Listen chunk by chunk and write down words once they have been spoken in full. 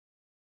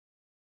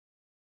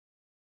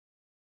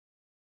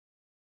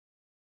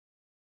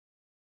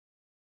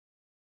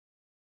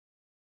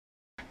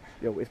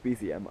Yo, it's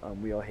BCM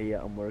and we are here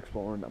and we're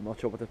exploring. I'm not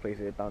sure what this place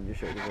is, Dan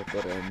just showed us it,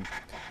 but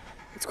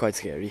it's quite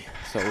scary.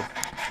 So,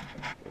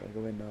 we're gonna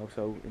go in now,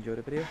 so enjoy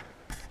the video.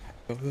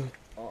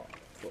 Oh,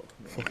 fuck.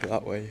 No. Fuck it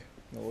that way.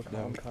 No, it's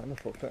not. I'm kind of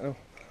fucked right now.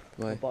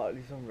 Why? My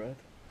battery's on red.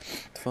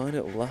 Fine,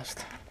 it'll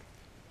last.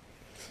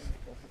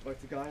 Right,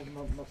 so guys,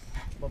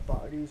 my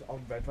battery's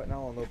on red right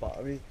now, on no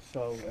battery,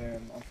 so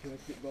I'm just gonna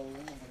keep rolling,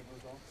 and when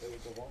it goes off, it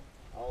will go on.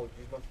 I'll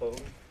use my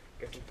phone,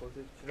 get some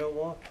footage. You know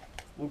what?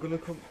 We're gonna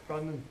come,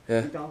 Brandon,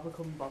 Yeah. we down for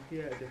coming back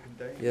here a different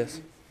day. Yes.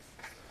 Maybe?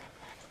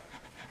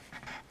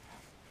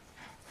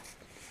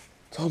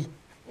 Tom,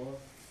 What?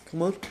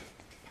 come on.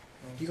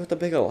 You got the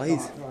bigger light.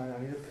 No, I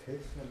need a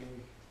piss, I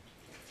mean.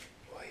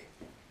 Why?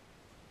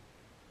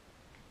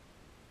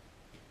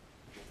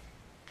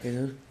 What are you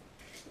doing?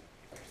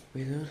 What are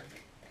you doing?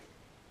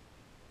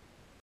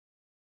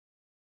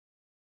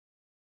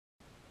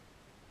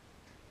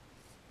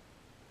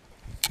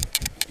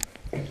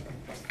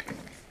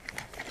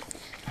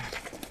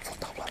 Fuck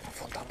that blood,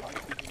 fuck that blood.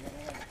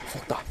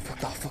 Fuck that, fuck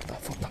that, fuck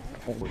that, fuck that.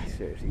 Oh, wait,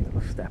 seriously, there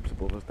were steps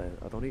above us then.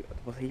 I don't even,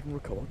 was he even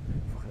recording?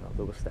 Fucking hell,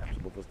 there were steps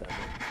above us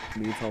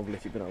then. Me and Tom have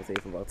literally been out here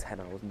for about 10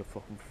 hours in the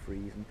fucking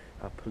freeze and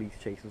have police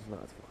chasing us and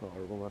that. It's fucking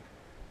horrible, man.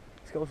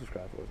 Let's go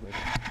subscribe for us, mate.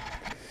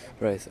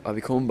 Right, I'll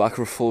be coming back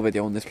for a full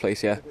video on this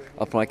place, yeah.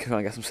 I'll probably try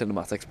and get some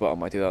cinematics, but I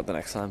might do that the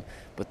next time.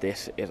 But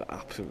this is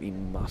absolutely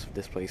massive,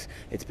 this place.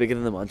 It's bigger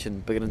than the mansion,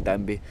 bigger than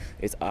Denby.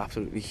 It's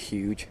absolutely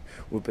huge.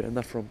 We've been in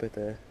that front bit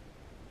there.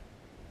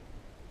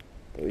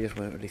 But we just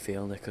weren't really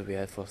feeling it because we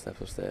had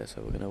footsteps upstairs,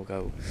 so we're going to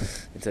go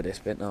into this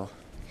bit now.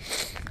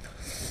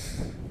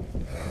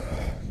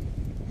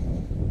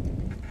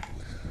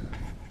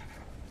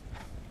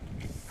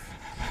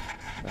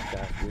 Like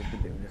guys, we've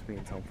been doing this, me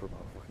and Tom, for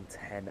about fucking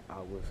 10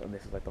 hours, and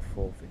this is like the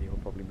fourth video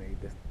we probably made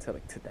this to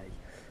like today.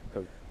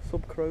 So,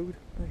 sub-crowed.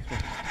 Nice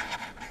one.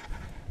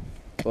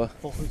 What?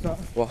 What was that?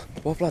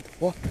 What, blood?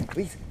 What?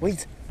 Wait,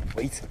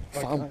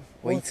 fam, What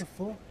wait. the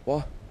fuck?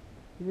 What?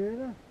 You hear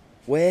that?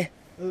 Where?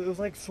 It was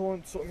like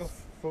something got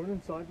thrown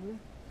inside of me.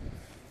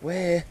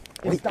 Where?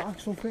 Is Wait. that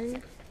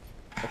something?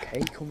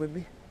 Okay, come with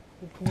me.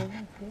 Come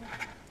on,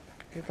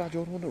 Hey, blood,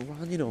 you're the one that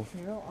ran, you know.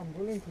 you know, I'm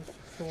willing because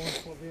someone's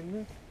probably in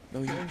there. No,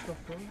 you. Someone's got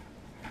thrown.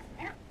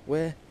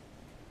 Where?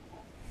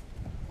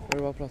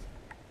 Where about, blood?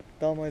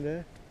 Down my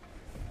there.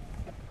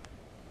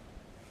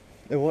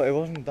 It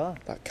wasn't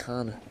that. That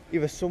can.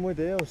 Either somewhere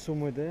there or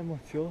somewhere there, I'm not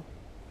sure.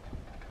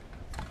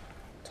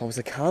 Thomas,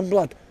 the can,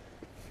 blood.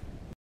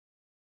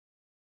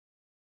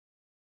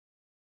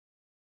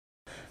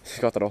 Just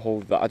got that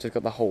whole. I just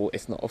got the whole.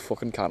 It's not a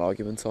fucking can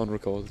argument on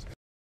record.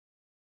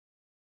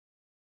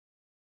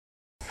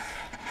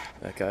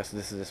 Okay, so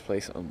this is this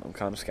place. I'm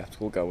kind of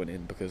skeptical going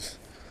in because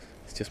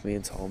it's just me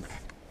and Tom,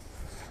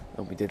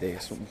 and we did hear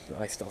something.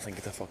 I still think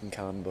it's a fucking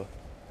can, but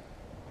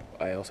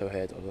I also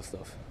heard other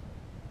stuff.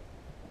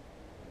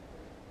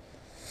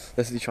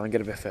 Let's try and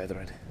get a bit further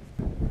in.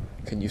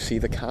 Can you see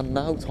the can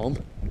now, Tom?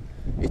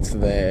 It's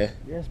there.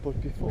 Yes,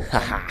 but before.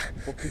 Haha.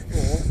 But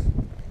before.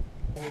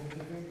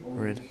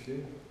 We're in.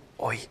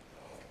 Oi.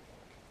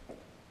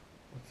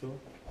 What's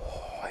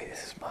up? Oi,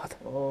 this is mad.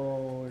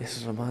 Oh. This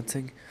is a mad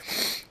thing.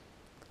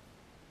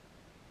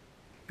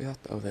 Yeah.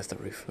 Oh, there's the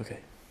roof. Okay.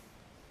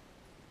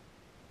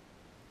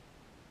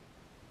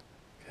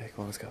 Okay, come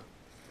on, let's go.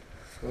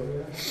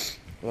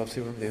 Well, see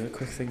what I'm doing. A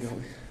quick thing, don't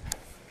we?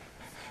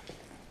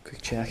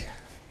 Quick check.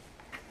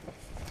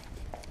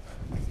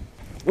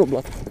 Run,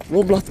 blood.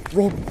 Run, blood.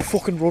 Run.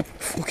 Fucking run.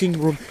 Fucking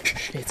run.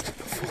 Shit.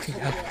 Fucking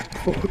hell.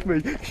 Fuck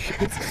me.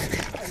 Shit.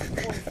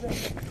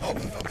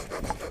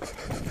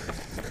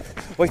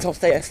 Wait, Tom,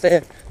 stay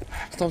there.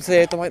 Tom,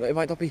 stay there. It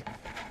might not be.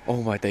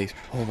 Oh my days.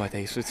 Oh my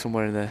days. It's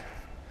somewhere in there.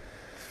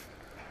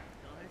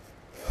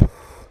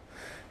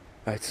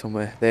 Right,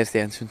 somewhere. There's the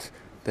entrance.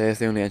 There's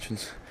the only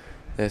entrance.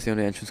 There's the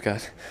only entrance,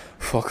 guys.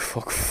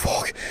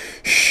 Fuck.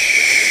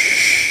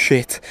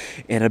 Shit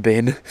in a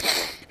bin.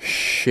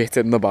 Shit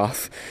in the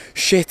bath.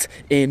 Shit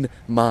in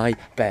my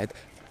bed.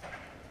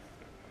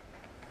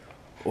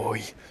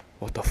 Oi,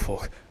 what the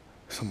fuck?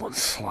 Someone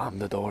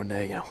slammed the door in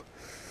there, you know.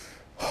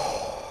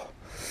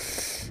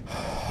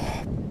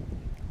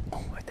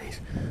 Oh my days.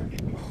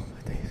 Oh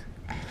my days.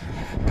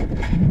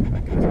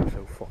 Like, guys, I'm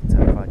so fucking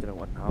terrified. You know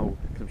what now?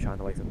 Because I'm shining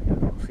the light on me. I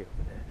can't see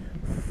over there.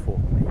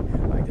 Fuck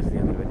me. Like, this is the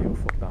end of the video.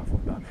 Fuck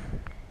that.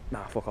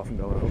 Nah, fuck off and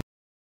go.